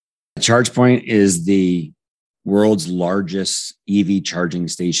ChargePoint is the world's largest EV charging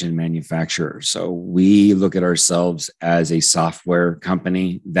station manufacturer. So we look at ourselves as a software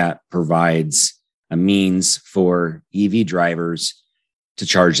company that provides a means for EV drivers to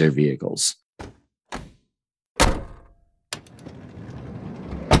charge their vehicles.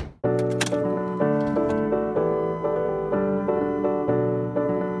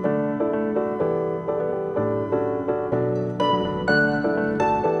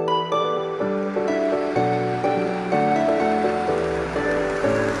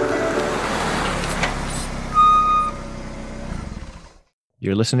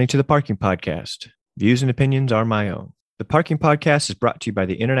 You're listening to the Parking Podcast. Views and opinions are my own. The Parking Podcast is brought to you by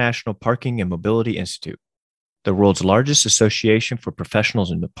the International Parking and Mobility Institute, the world's largest association for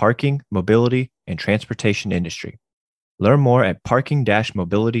professionals in the parking, mobility, and transportation industry. Learn more at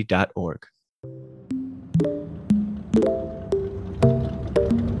parking-mobility.org.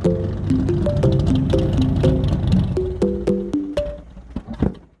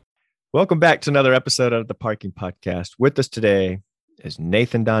 Welcome back to another episode of the Parking Podcast. With us today is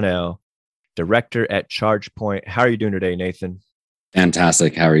Nathan Donnell, director at ChargePoint. How are you doing today, Nathan?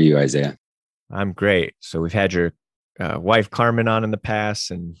 Fantastic. How are you, Isaiah? I'm great. So we've had your wife, Carmen, on in the past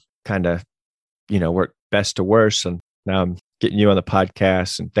and kind of, worked best to worst. And now I'm getting you on the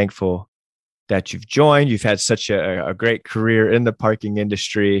podcast and thankful that you've joined. You've had such a great career in the parking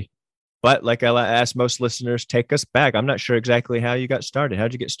industry. But like I ask most listeners, take us back. I'm not sure exactly how you got started.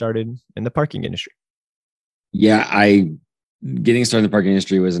 How'd you get started in the parking industry? Yeah, getting started in the parking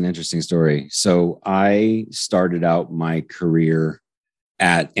industry was an interesting story. So I started out my career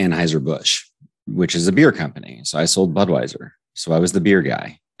at Anheuser-Busch, which is a beer company. So I sold Budweiser. So I was the beer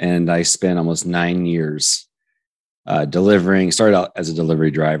guy. And I spent almost 9 years delivering, started out as a delivery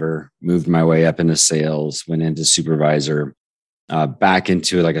driver, moved my way up into sales, went into supervisor, back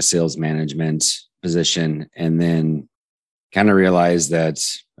into like a sales management position, and then kind of realized that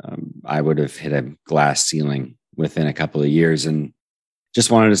I would have hit a glass ceiling within a couple of years and just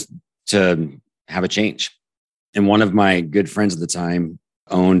wanted to have a change. And one of my good friends at the time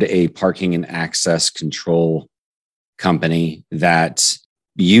owned a parking and access control company that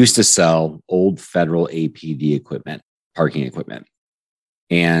used to sell old federal APD equipment, parking equipment.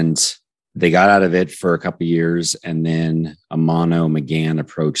 And they got out of it for a couple of years. And then Amano McGann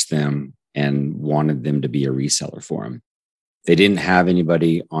approached them and wanted them to be a reseller for them. They didn't have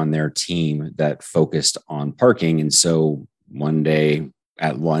anybody on their team that focused on parking. And so one day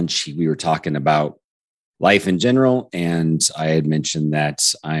at lunch, we were talking about life in general. And I had mentioned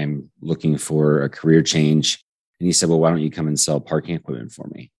that I'm looking for a career change. And he said, well, why don't you come and sell parking equipment for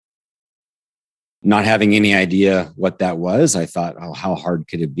me? Not having any idea what that was, I thought, oh, how hard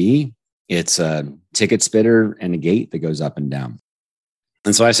could it be? It's a ticket spitter and a gate that goes up and down.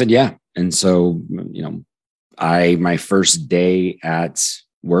 And so I said, yeah. And so, my first day at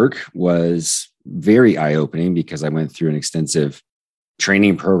work was very eye-opening because I went through an extensive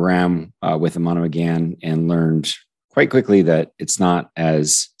training program with Amano McGann and learned quite quickly that it's not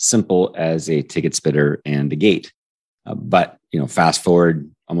as simple as a ticket spitter and a gate. But fast forward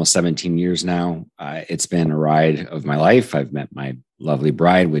almost 17 years now, it's been a ride of my life. I've met my lovely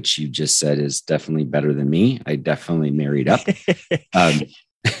bride, which you just said is definitely better than me. I definitely married up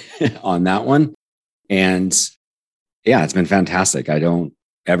on that one. And yeah, it's been fantastic. I don't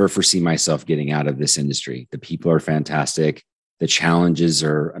ever foresee myself getting out of this industry. The people are fantastic. The challenges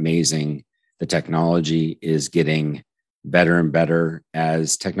are amazing. The technology is getting better and better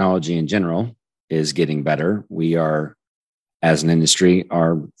as technology in general is getting better. We are, as an industry,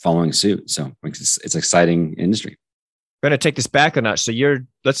 are following suit. So it's an exciting industry. I'm going to take this back a notch. So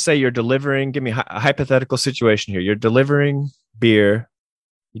let's say you're delivering, give me a hypothetical situation here. You're delivering beer.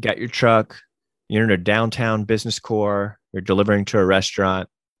 You got your truck. You're in a downtown business core. You're delivering to a restaurant.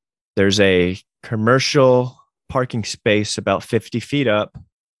 There's a commercial parking space about 50 feet up,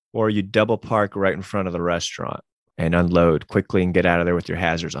 or you double park right in front of the restaurant and unload quickly and get out of there with your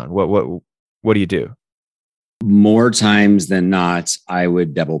hazards on. What do you do? More times than not, I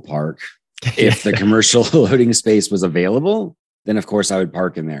would double park. If the commercial loading space was available, then of course I would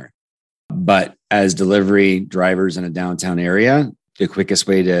park in there. But as delivery drivers in a downtown area, the quickest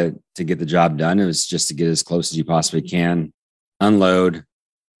way to get the job done is just to get as close as you possibly can, unload,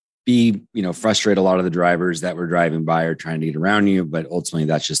 frustrate a lot of the drivers that were driving by or trying to get around you. But ultimately,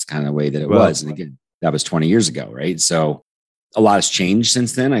 that's just kind of the way that it was. And again, that was 20 years ago, right? So a lot has changed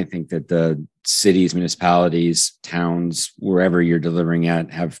since then. I think that the cities, municipalities, towns, wherever you're delivering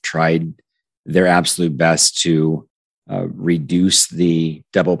at, have tried their absolute best to reduce the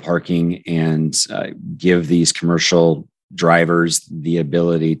double parking and give these commercial drivers the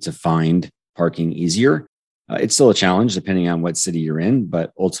ability to find parking easier. It's still a challenge depending on what city you're in,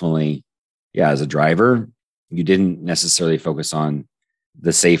 but ultimately, yeah, as a driver, you didn't necessarily focus on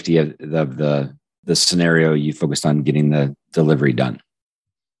the safety of the scenario. You focused on getting the delivery done.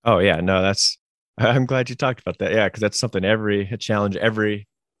 Oh yeah, no, I'm glad you talked about that. Yeah, because that's something a challenge every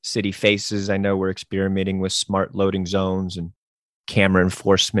city faces. I know we're experimenting with smart loading zones and camera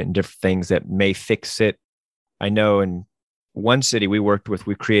enforcement and different things that may fix it. I know in one city we worked with,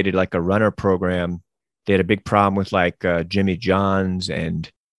 we created like a runner program. They had a big problem with like Jimmy John's and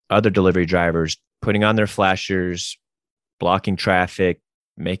other delivery drivers putting on their flashers, blocking traffic,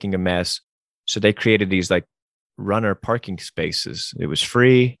 making a mess. So they created these like runner parking spaces. It was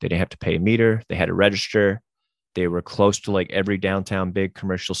free. They didn't have to pay a meter. They had to register. They were close to like every downtown big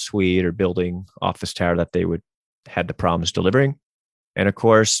commercial suite or building office tower that they would had the problems delivering. And of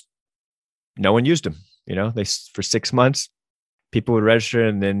course, no one used them. They for 6 months, people would register,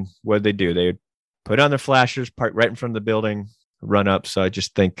 and then what did they do? They would put on their flashers, park right in front of the building, run up. So I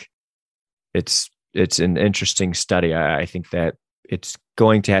just think it's an interesting study. I think that it's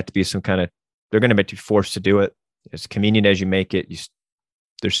going to have to be some kind of, they're going to be forced to do it. As convenient as you make it,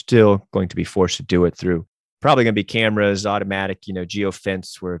 they're still going to be forced to do it through probably going to be cameras, automatic,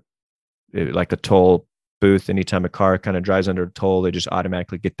 geofence, where like a toll booth, anytime a car kind of drives under a toll, they just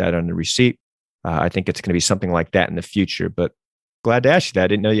automatically get that on the receipt. I think it's going to be something like that in the future, but glad to ask you that. I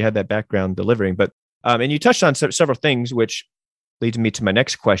didn't know you had that background delivering, but, and you touched on several things, which leads me to my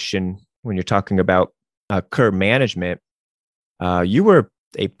next question. When you're talking about curb management, you were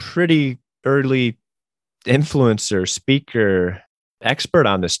a pretty early influencer, speaker, expert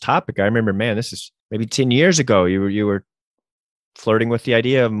on this topic. I remember, man, this is maybe 10 years ago. You were flirting with the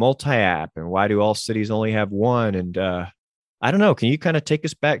idea of multi-app and why do all cities only have one? And I don't know. Can you kind of take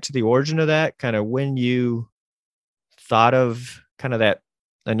us back to the origin of that? Kind of when you thought of kind of that?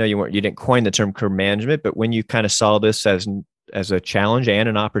 I know you didn't coin the term curb management, but when you kind of saw this as a challenge and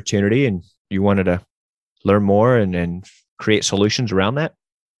an opportunity, and you wanted to learn more and create solutions around that.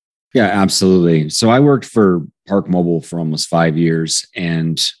 Yeah, absolutely. So I worked for Park Mobile for almost 5 years.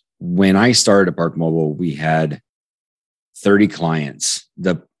 And when I started at Park Mobile, we had 30 clients.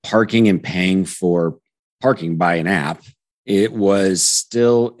 The parking and paying for parking by an app, it was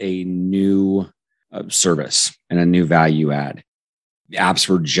still a new service and a new value add. The apps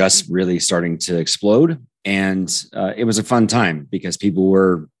were just really starting to explode. And it was a fun time because people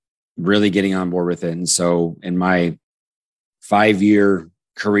were really getting on board with it. And so in my 5-year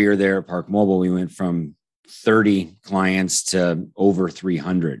career there at Park Mobile, we went from 30 clients to over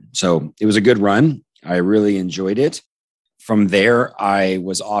 300. So it was a good run. I really enjoyed it. From there, I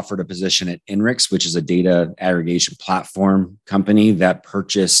was offered a position at INRIX, which is a data aggregation platform company that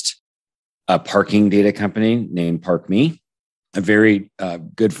purchased a parking data company named ParkMe. A very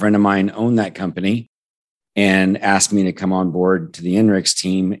good friend of mine owned that company and asked me to come on board to the INRIX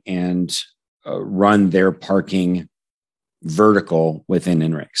team and run their parking vertical within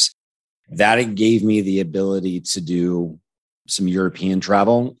INRIX. That it gave me the ability to do some European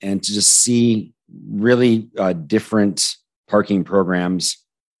travel and to just see really different parking programs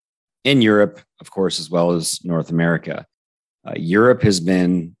in Europe, of course, as well as North America. Europe has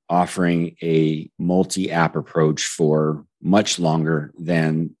been offering a multi-app approach for much longer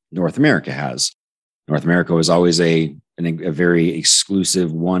than North America has. North America was always a very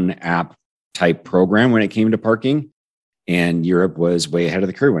exclusive one app type program when it came to parking. And Europe was way ahead of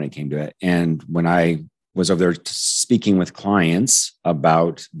the curve when it came to it. And when I was over there speaking with clients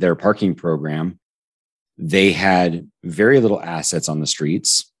about their parking program, they had very little assets on the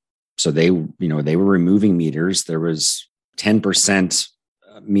streets. So they were removing meters. There was 10%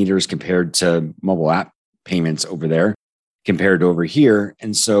 meters compared to mobile app payments over there compared to over here.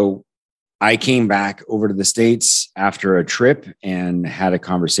 And so I came back over to the States after a trip and had a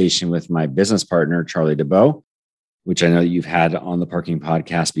conversation with my business partner, Charlie DeBow, which I know you've had on the parking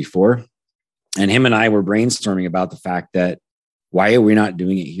podcast before. And him and I were brainstorming about the fact that why are we not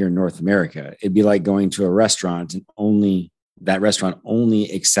doing it here in North America? It'd be like going to a restaurant and that restaurant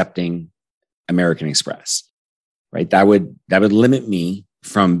only accepting American Express, right? That would limit me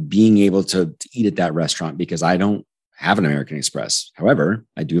from being able to eat at that restaurant because I don't have an American Express. However,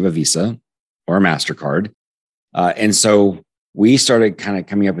 I do have a Visa or a MasterCard. And so we started kind of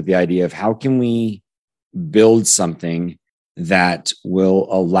coming up with the idea of how can we build something that will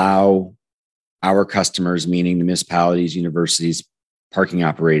allow our customers, meaning the municipalities, universities, parking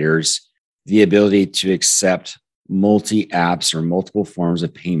operators, the ability to accept multi-apps or multiple forms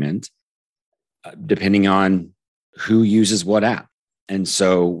of payment, depending on who uses what app. And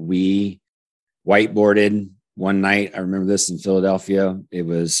so we whiteboarded one night, I remember this in Philadelphia, it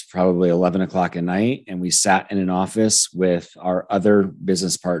was probably 11 o'clock at night, and we sat in an office with our other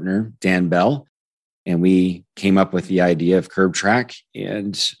business partner, Dan Bell, and we came up with the idea of Curb Track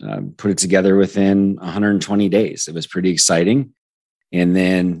and put it together within 120 days. It was pretty exciting. And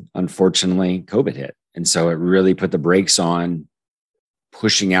then unfortunately, COVID hit. And so it really put the brakes on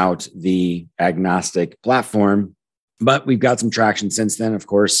pushing out the agnostic platform. But we've got some traction since then. Of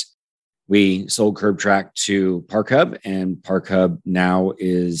course, we sold Curb Track to Park Hub, and Park Hub now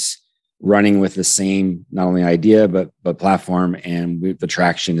is running with the same, not only idea, but platform. And the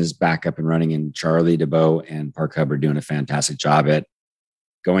traction is back up and running. And Charlie DeBow and Park Hub are doing a fantastic job at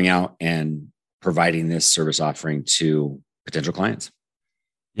going out and providing this service offering to potential clients.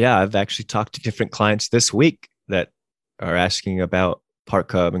 Yeah, I've actually talked to different clients this week that are asking about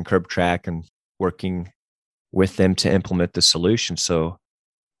Park Hub and Curb Track and working with them to implement the solution. So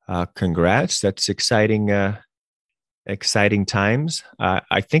congrats. That's exciting. Exciting times.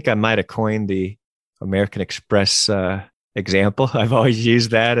 I think I might have coined the American Express example. I've always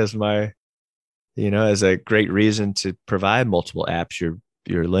used that as my, as a great reason to provide multiple apps.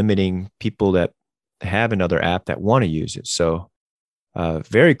 You're limiting people that have another app that want to use it. So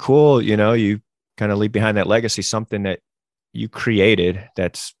very cool. You kind of leave behind that legacy, something that you created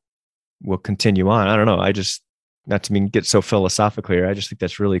will continue on. I don't know. Not to get so philosophical here. I just think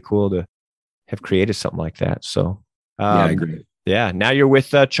that's really cool to have created something like that. So yeah, I agree. Yeah. Now you're with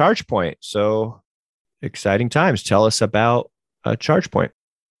ChargePoint. So exciting times. Tell us about ChargePoint.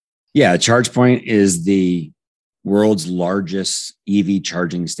 Yeah. ChargePoint is the world's largest EV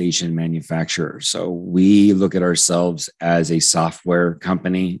charging station manufacturer. So we look at ourselves as a software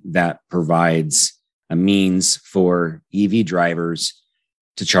company that provides a means for EV drivers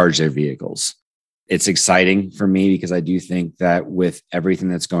to charge their vehicles. It's exciting for me because I do think that with everything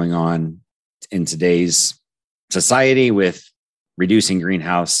that's going on in today's society, with reducing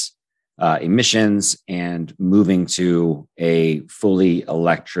greenhouse emissions and moving to a fully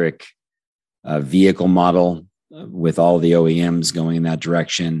electric vehicle model, with all the OEMs going in that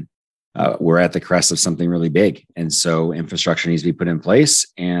direction, we're at the crest of something really big. And so infrastructure needs to be put in place.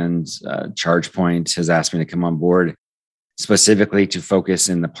 And ChargePoint has asked me to come on board specifically to focus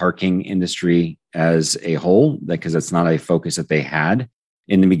in the parking industry as a whole, because it's not a focus that they had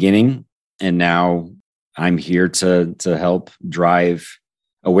in the beginning. And now I'm here to help drive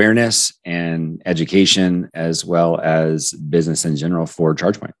awareness and education, as well as business in general for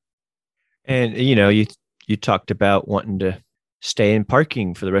ChargePoint. And, you talked about wanting to stay in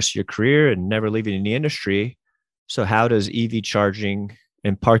parking for the rest of your career and never leaving in the industry. So how does EV charging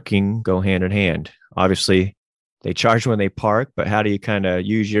and parking go hand in hand? Obviously, they charge when they park, but how do you kind of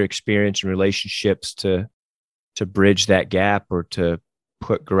use your experience and relationships to bridge that gap, or to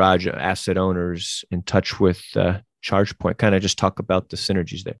put garage asset owners in touch with ChargePoint? Kind of just talk about the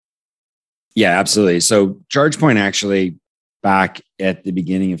synergies there. Yeah, absolutely. So ChargePoint actually, back at the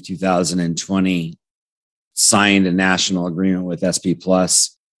beginning of 2020, signed a national agreement with SP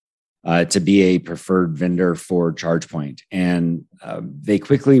Plus to be a preferred vendor for ChargePoint. And they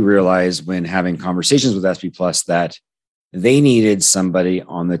quickly realized, when having conversations with SP Plus, that they needed somebody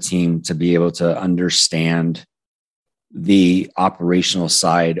on the team to be able to understand the operational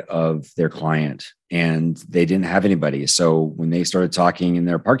side of their client. And they didn't have anybody. So when they started talking in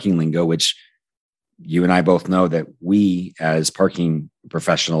their parking lingo, which you and I both know that we as parking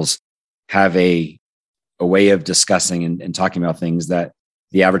professionals have a way of discussing and talking about things that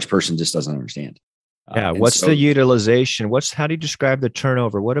the average person just doesn't understand. Yeah. What's the utilization? How do you describe the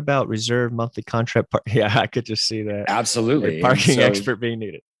turnover? What about reserve monthly contract? Yeah, I could just see that. Absolutely. A parking expert being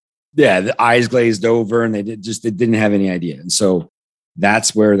needed. Yeah. The eyes glazed over, and they didn't have any idea. And so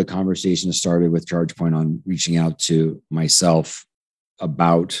that's where the conversation started with ChargePoint on reaching out to myself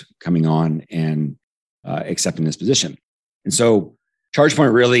about coming on and accepting this position. And so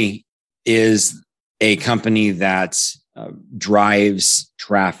ChargePoint really is a company that drives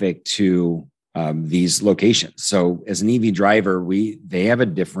traffic to these locations. So as an EV driver, they have a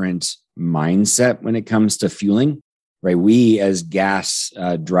different mindset when it comes to fueling, right? We as gas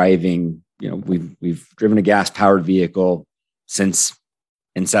driving, we've driven a gas powered vehicle since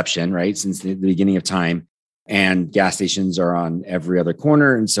inception, right? Since the beginning of time. And gas stations are on every other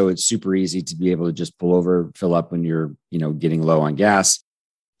corner. And so it's super easy to be able to just pull over, fill up when you're, getting low on gas,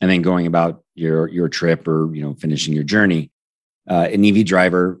 and then going about your trip, or, finishing your journey. An EV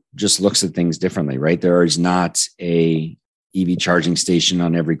driver just looks at things differently, right? There is not a EV charging station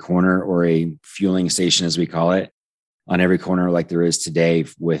on every corner, or a fueling station, as we call it, on every corner like there is today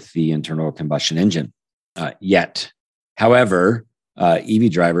with the internal combustion engine yet. However,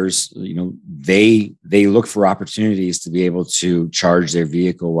 EV drivers, they look for opportunities to be able to charge their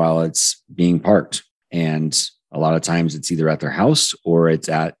vehicle while it's being parked. And a lot of times it's either at their house or it's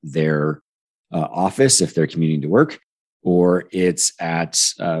at their office if they're commuting to work, or it's at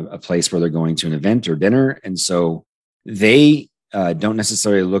a place where they're going to an event or dinner. And so they don't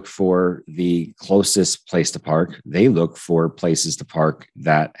necessarily look for the closest place to park. They look for places to park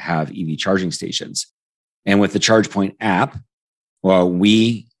that have EV charging stations. And with the ChargePoint app, well,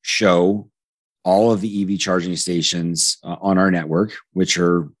 we show all of the EV charging stations on our network, which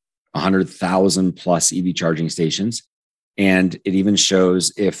are 100,000 plus EV charging stations. And it even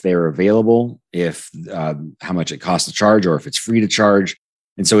shows if they're available, if how much it costs to charge, or if it's free to charge.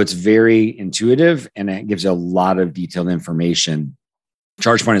 And so it's very intuitive and it gives you a lot of detailed information.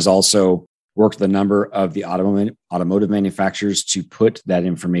 ChargePoint has also worked with a number of the automotive manufacturers to put that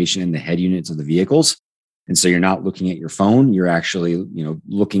information in the head units of the vehicles. And so you're not looking at your phone, you're actually,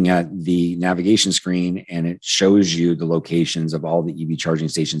 looking at the navigation screen, and it shows you the locations of all the EV charging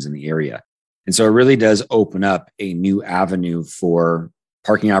stations in the area. And so it really does open up a new avenue for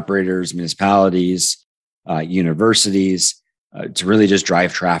parking operators, municipalities, universities, to really just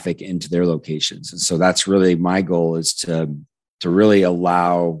drive traffic into their locations. And so that's really my goal, is to really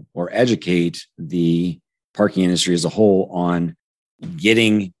allow or educate the parking industry as a whole on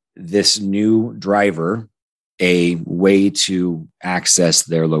getting this new driver a way to access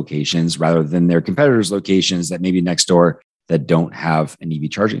their locations rather than their competitors' locations that may be next door that don't have an EV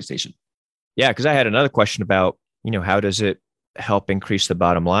charging station. Yeah, because I had another question about, how does it help increase the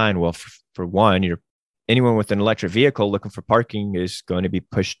bottom line? Well, for one, anyone with an electric vehicle looking for parking is going to be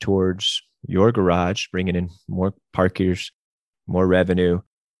pushed towards your garage, bringing in more parkers, more revenue.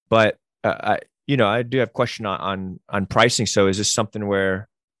 But I do have a question on pricing. So is this something where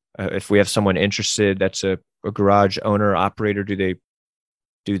if we have someone interested, that's a garage owner operator, do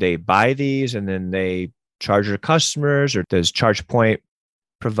they buy these and then they charge their customers, or does ChargePoint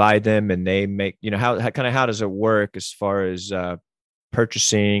provide them and they make, how does it work as far as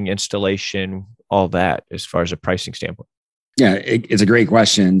purchasing, installation, all that, as far as a pricing standpoint? Yeah, it's a great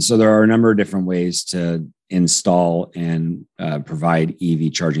question. So there are a number of different ways to install and provide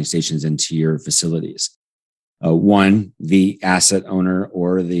EV charging stations into your facilities. One, the asset owner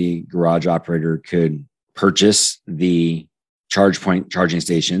or the garage operator could purchase the ChargePoint charging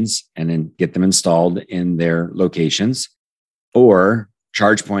stations and then get them installed in their locations. Or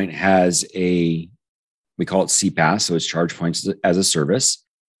ChargePoint has we call it CPaaS, so it's ChargePoint as a service.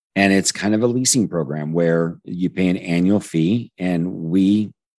 And it's kind of a leasing program where you pay an annual fee, and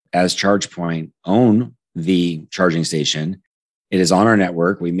we, as ChargePoint, own the charging station. It is on our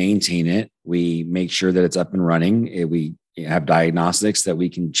network. We maintain it. We make sure that it's up and running. We have diagnostics that we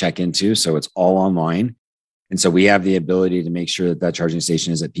can check into, so it's all online. And so we have the ability to make sure that that charging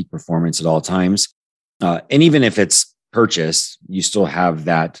station is at peak performance at all times. And even if it's purchased, you still have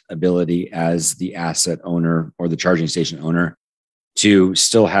that ability as the asset owner or the charging station owner to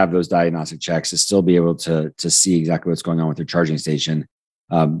still have those diagnostic checks, to still be able to see exactly what's going on with your charging station.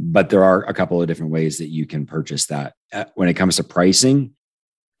 But there are a couple of different ways that you can purchase that. When it comes to pricing,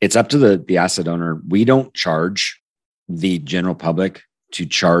 it's up to the asset owner. We don't charge the general public to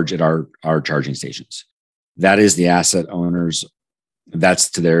charge at our charging stations. That is the asset owners. That's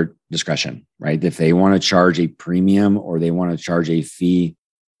to their discretion, right? If they want to charge a premium or they want to charge a fee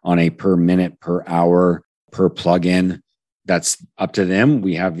on a per minute, per hour, per plug-in, that's up to them.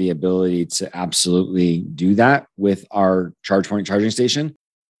 We have the ability to absolutely do that with our ChargePoint charging station,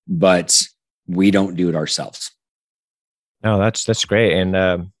 but we don't do it ourselves. No, that's great.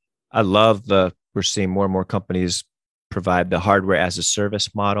 And I love we're seeing more and more companies provide the hardware as a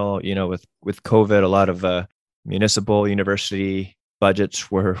service model. With COVID, a lot of municipal university budgets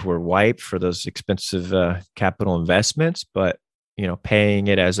were wiped for those expensive capital investments, but paying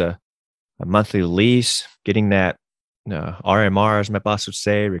it as a monthly lease, getting that RMR, as my boss would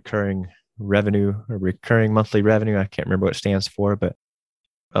say, recurring revenue or recurring monthly revenue. I can't remember what it stands for, but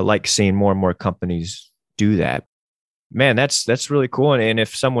I like seeing more and more companies do that. Man, that's really cool. And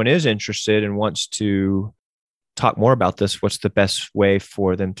if someone is interested and wants to talk more about this, what's the best way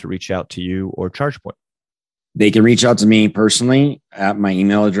for them to reach out to you or ChargePoint? They can reach out to me personally at my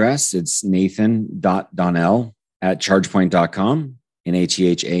email address. It's nathan.donnell@chargepoint.com,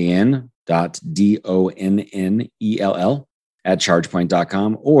 nathan.donnell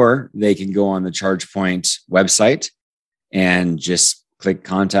 @chargepoint.com, or they can go on the ChargePoint website and just click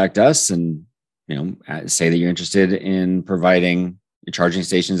contact us and say that you're interested in providing charging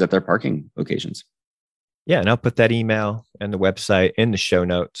stations at their parking locations. Yeah, and I'll put that email and the website in the show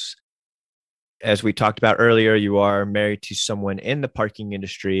notes. as we talked about earlier, you are married to someone in the parking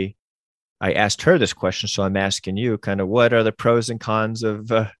industry. I asked her this question, so I'm asking you kind of what are the pros and cons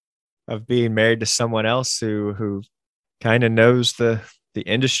of being married to someone else who kind of knows the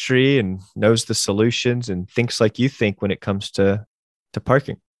industry and knows the solutions and thinks like you think when it comes to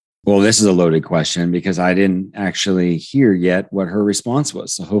parking? Well, this is a loaded question because I didn't actually hear yet what her response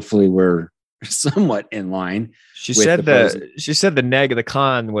was. So hopefully we're somewhat in line. She said the neg of the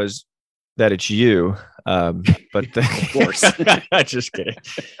con was that it's you. But of course, just kidding.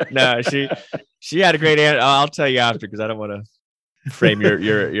 No, she had a great answer. I'll tell you after because I don't want to frame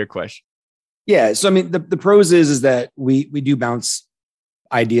your question. Yeah. So I mean, the pros is that we do bounce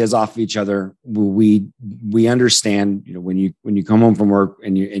ideas off of each other. We understand, when you come home from work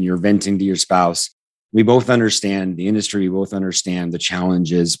and you're venting to your spouse, we both understand the industry. We both understand the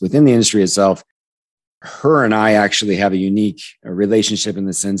challenges within the industry itself. Her and I actually have a unique relationship in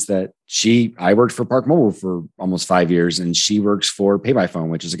the sense that I worked for Park Mobile for almost 5 years, and she works for Pay by Phone,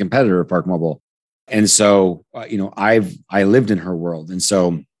 which is a competitor of Park Mobile. And so, I lived in her world. And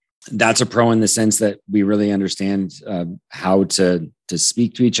so that's a pro in the sense that we really understand how to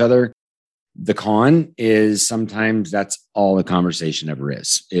speak to each other. The con is sometimes that's all the conversation ever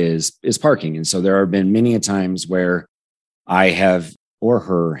is parking. And so there have been many a times where I have or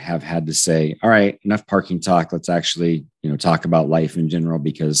her have had to say, all right, enough parking talk. Let's actually, talk about life in general,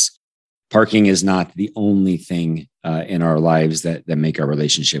 because parking is not the only thing in our lives that make our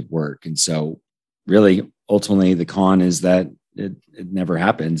relationship work. And so really, ultimately, the con is that it never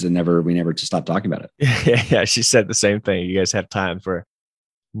happens and we never just stop talking about it. Yeah. She said the same thing. You guys have time for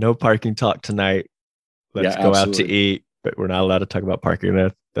no parking talk tonight. Let's go out to eat, but we're not allowed to talk about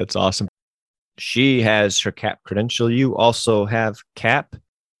parking. That's awesome. She has her CAP credential. You also have CAP.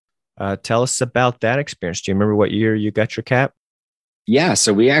 Tell us about that experience. Do you remember what year you got your CAP? Yeah.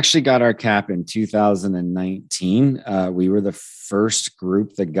 So we actually got our CAP in 2019. We were the first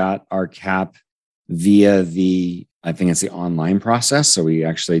group that got our CAP via I think it's the online process. So we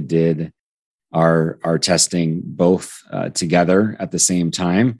actually did our testing both together at the same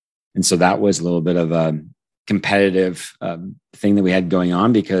time. And so that was a little bit of a competitive thing that we had going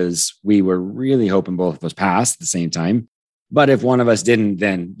on because we were really hoping both of us passed at the same time. But if one of us didn't,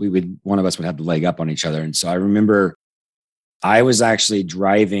 then one of us would have the leg up on each other. And so I remember I was actually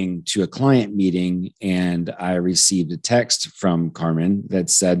driving to a client meeting and I received a text from Carmen that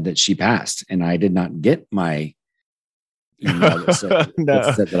said that she passed, and I did not get my email that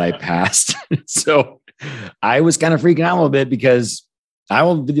said that I passed. So I was kind of freaking out a little bit because I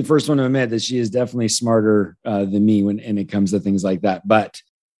will be the first one to admit that she is definitely smarter than me when it comes to things like that. But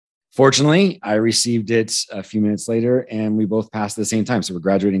fortunately, I received it a few minutes later and we both passed at the same time. So we're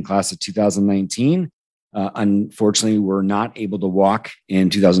graduating class of 2019. Unfortunately, we're not able to walk in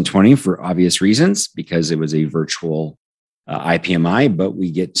 2020 for obvious reasons because it was a virtual IPMI, but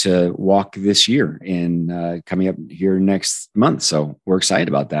we get to walk this year and coming up here next month. So we're excited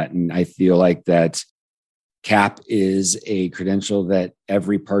about that. And I feel like that CAP is a credential that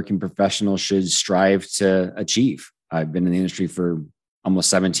every parking professional should strive to achieve. I've been in the industry for almost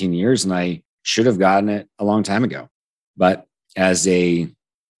 17 years and I should have gotten it a long time ago. But as a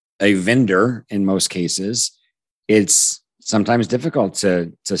vendor, in most cases, it's sometimes difficult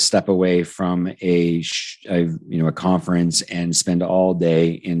to step away from a conference and spend all day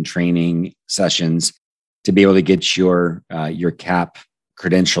in training sessions to be able to get your CAP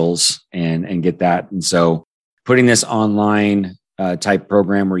credentials and get that. And so putting this online type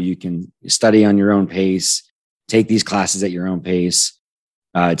program where you can study on your own pace, take these classes at your own pace,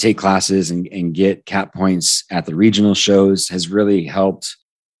 take classes and get CAP points at the regional shows has really helped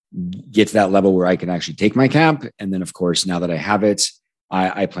get to that level where I can actually take my CAP. And then, of course, now that I have it,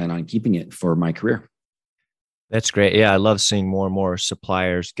 I plan on keeping it for my career. That's great. Yeah, I love seeing more and more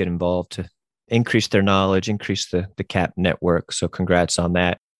suppliers get involved to increase their knowledge, increase the CAP network. So congrats on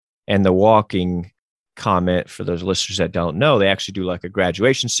that. And the walking comment, for those listeners that don't know, they actually do like a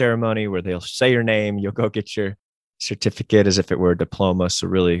graduation ceremony where they'll say your name, you'll go get your certificate as if it were a diploma. So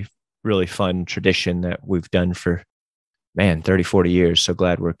really, really fun tradition that we've done for 30, 40 years. So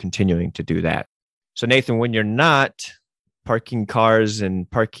glad we're continuing to do that. So Nathan, when you're not parking cars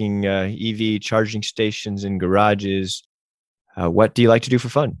and parking EV charging stations in garages, what do you like to do for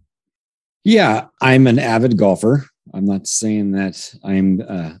fun? Yeah, I'm an avid golfer. I'm not saying that I'm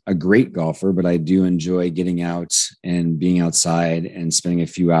a great golfer, but I do enjoy getting out and being outside and spending a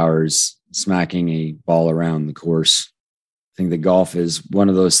few hours smacking a ball around the course. I think that golf is one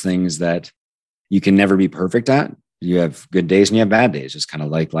of those things that you can never be perfect at. You have good days and you have bad days. It's kind of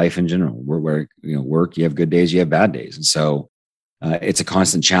like life in general. Where work, you have good days, you have bad days. And so It's a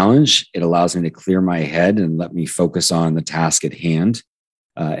constant challenge. It allows me to clear my head and let me focus on the task at hand.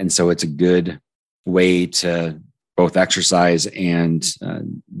 And so it's a good way to both exercise and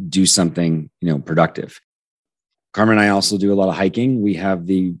do something, productive. Carmen and I also do a lot of hiking. We have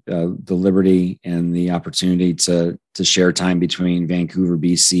the liberty and the opportunity to share time between Vancouver,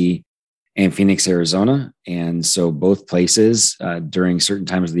 BC, and Phoenix, Arizona. And so both places during certain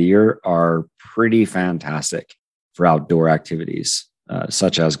times of the year are pretty fantastic for outdoor activities,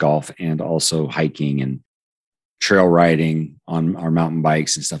 such as golf and also hiking and trail riding on our mountain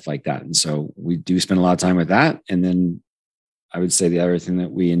bikes and stuff like that. And so we do spend a lot of time with that. And then I would say the other thing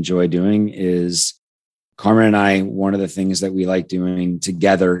that we enjoy doing is Carmen and I, one of the things that we like doing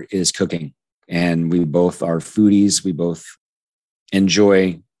together is cooking. And we both are foodies. We both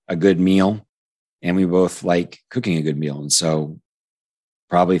enjoy a good meal, and we both like cooking a good meal. And so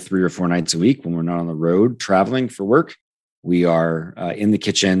probably 3 or 4 nights a week when we're not on the road traveling for work, we are in the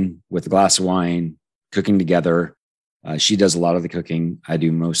kitchen with a glass of wine, cooking together. She does a lot of the cooking. I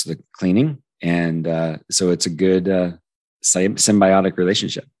do most of the cleaning. And so it's a good symbiotic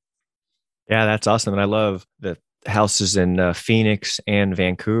relationship. Yeah, that's awesome. And I love the houses in Phoenix and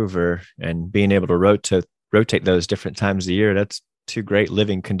Vancouver, and being able to rotate those different times of the year. That's 2 great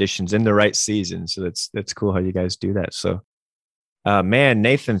living conditions in the right season. So that's cool how you guys do that. So, man,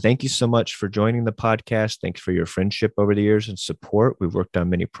 Nathan, thank you so much for joining the podcast. Thanks for your friendship over the years and support. We've worked on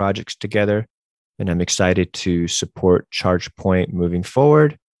many projects together, and I'm excited to support ChargePoint moving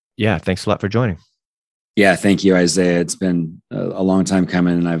forward. Yeah, thanks a lot for joining. Yeah, thank you, Isaiah. It's been a long time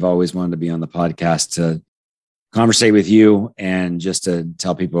coming, and I've always wanted to be on the podcast to conversate with you and just to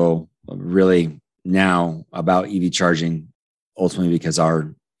tell people really now about EV charging, ultimately because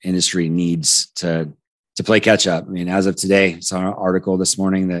our industry needs to play catch up. I mean, as of today, I saw an article this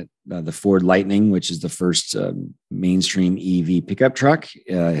morning that the Ford Lightning, which is the first mainstream EV pickup truck,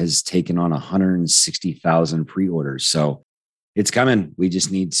 has taken on 160,000 pre-orders. So it's coming. We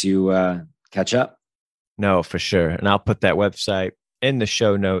just need to catch up. No, for sure. And I'll put that website in the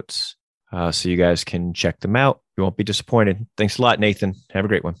show notes so you guys can check them out. You won't be disappointed. Thanks a lot, Nathan. Have a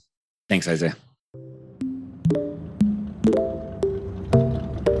great one. Thanks, Isaiah.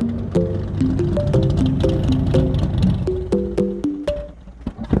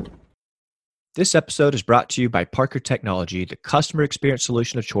 This episode is brought to you by Parker Technology, the customer experience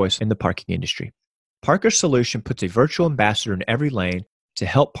solution of choice in the parking industry. Parker's solution puts a virtual ambassador in every lane to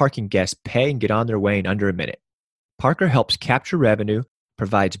help parking guests pay and get on their way in under a minute. Parker helps capture revenue,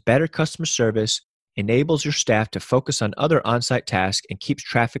 provides better customer service, enables your staff to focus on other on-site tasks, and keeps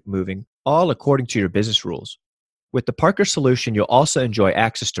traffic moving, all according to your business rules. With the Parker solution, you'll also enjoy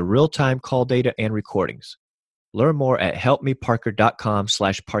access to real-time call data and recordings. Learn more at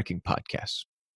helpmeparker.com/parkingpodcasts.